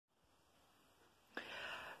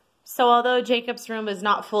So although Jacob's room is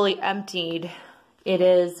not fully emptied, it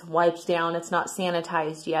is wiped down. It's not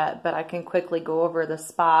sanitized yet, but I can quickly go over the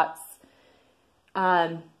spots.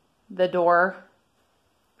 The door,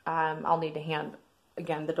 I'll need to hand,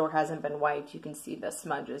 again, the door hasn't been wiped. You can see the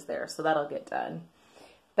smudges there, so that'll get done.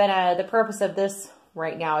 But the purpose of this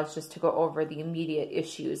right now is just to go over the immediate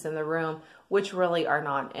issues in the room, which really are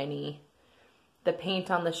not any. The paint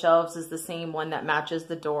on the shelves is the same one that matches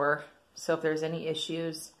the door, so if there's any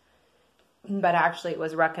issues. But actually it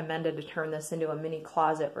was recommended to turn this into a mini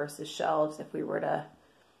closet versus shelves if we were to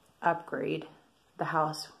upgrade the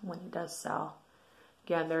house when it does sell.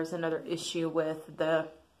 Again, there's another issue with the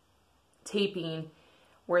taping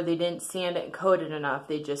where they didn't sand it and coat it enough.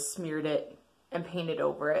 They just smeared it and painted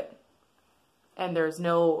over it. And there's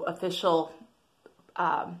no official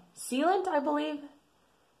sealant, I believe.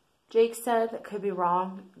 Jake said, that could be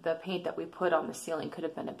wrong. The paint that we put on the ceiling could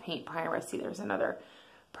have been a paint primer. See, there's another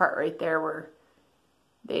part right there where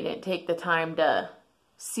they didn't take the time to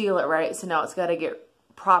seal it right. So now it's got to get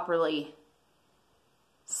properly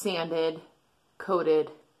sanded, coated.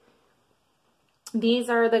 These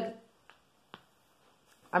are the,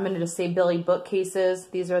 I'm going to just say Billy bookcases.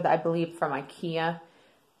 These are, I believe, from IKEA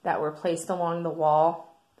that were placed along the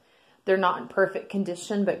wall. They're not in perfect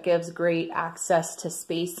condition, but gives great access to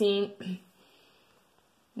spacing.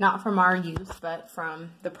 Not from our use, but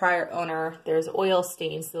from the prior owner. There's oil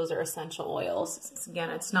stains. Those are essential oils. Again,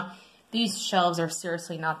 it's not, these shelves are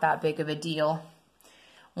seriously not that big of a deal.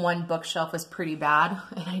 One bookshelf was pretty bad,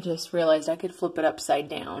 and I just realized I could flip it upside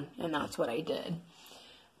down, and that's what I did.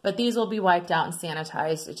 But these will be wiped out and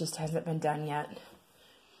sanitized. It just hasn't been done yet.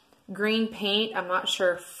 Green paint, I'm not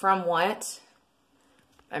sure from what.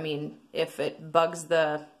 I mean, if it bugs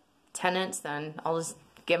the tenants, then I'll just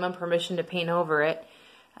give them permission to paint over it.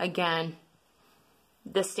 Again,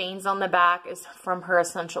 the stains on the back is from her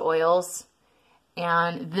essential oils.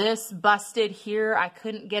 And this busted here, I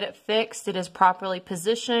couldn't get it fixed. It is properly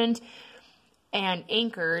positioned and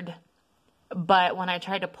anchored. But when I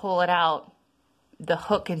tried to pull it out, the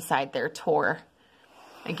hook inside there tore.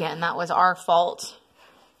 Again, that was our fault.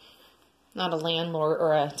 Not a landlord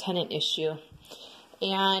or a tenant issue.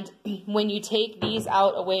 And when you take these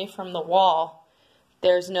out away from the wall,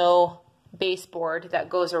 there's no baseboard that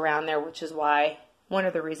goes around there, which is why, one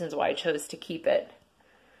of the reasons why I chose to keep it.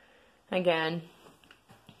 Again,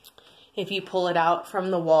 if you pull it out from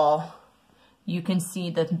the wall, you can see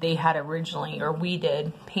that they had originally, or we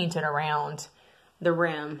did, painted around the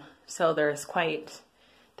rim. So there's quite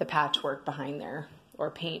the patchwork behind there, or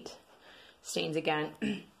paint stains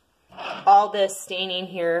again. All this staining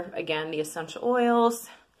here, again, the essential oils,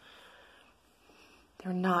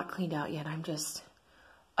 they're not cleaned out yet. I'm just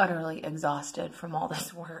utterly exhausted from all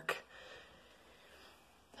this work.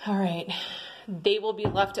 All right, they will be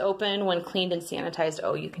left open when cleaned and sanitized.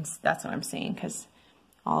 Oh, you can, that's what I'm saying, because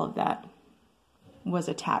all of that was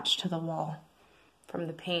attached to the wall from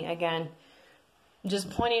the paint. Again, just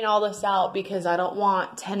pointing all this out because I don't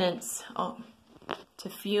want tenants to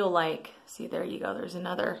feel like, see, there you go, there's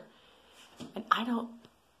another. And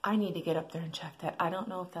I need to get up there and check that. I don't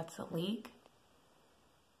know if that's a leak.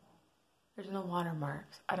 There's no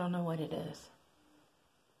watermarks. I don't know what it is.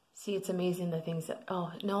 See, it's amazing the things that,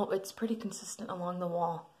 oh, no, it's pretty consistent along the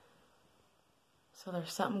wall. So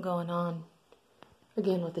there's something going on.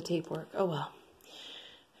 Again, with the tape work. Oh, well.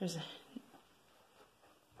 There's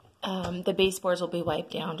the baseboards will be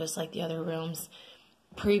wiped down just like the other rooms.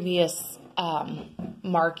 Previous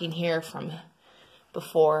marking here from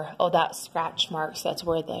before. Oh, that scratch marks. That's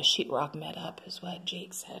where the sheetrock met up, is what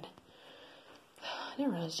Jake said. I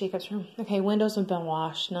didn't realize Jacob's room. Okay, windows have been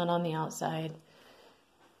washed. None on the outside.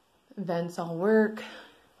 Vents all work.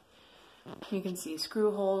 You can see screw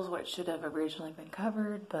holes, which should have originally been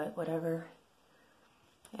covered, but whatever.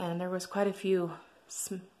 And there was quite a few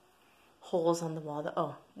holes on the wall that,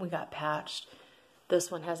 oh, we got patched. This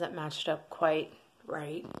one hasn't matched up quite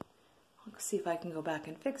right. I'll see if I can go back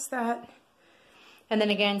and fix that. And then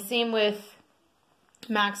again, same with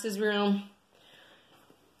Max's room.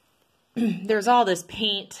 There's all this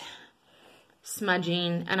paint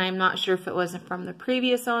smudging, and I'm not sure if it wasn't from the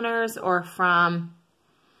previous owners or from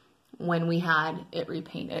when we had it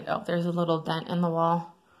repainted. Oh, there's a little dent in the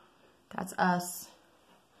wall. That's us.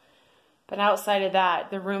 But outside of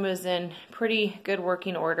that, the room is in pretty good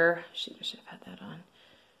working order. Shoot, I should have had that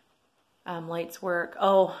on. Lights work.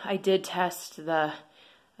 Oh, I did test the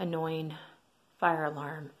annoying fire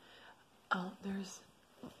alarm. Oh, there's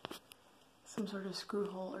some sort of screw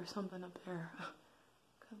hole or something up there.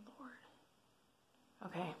 Good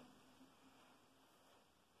Lord. Okay.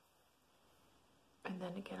 And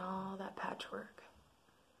then again, all that patchwork.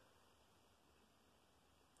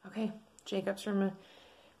 Okay, Jacob's room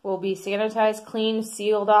will be sanitized, cleaned,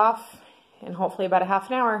 sealed off, and hopefully about a half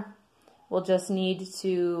an hour. We'll just need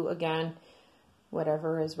to, again,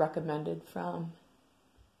 whatever is recommended from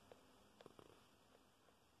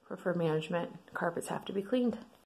for management, carpets have to be cleaned.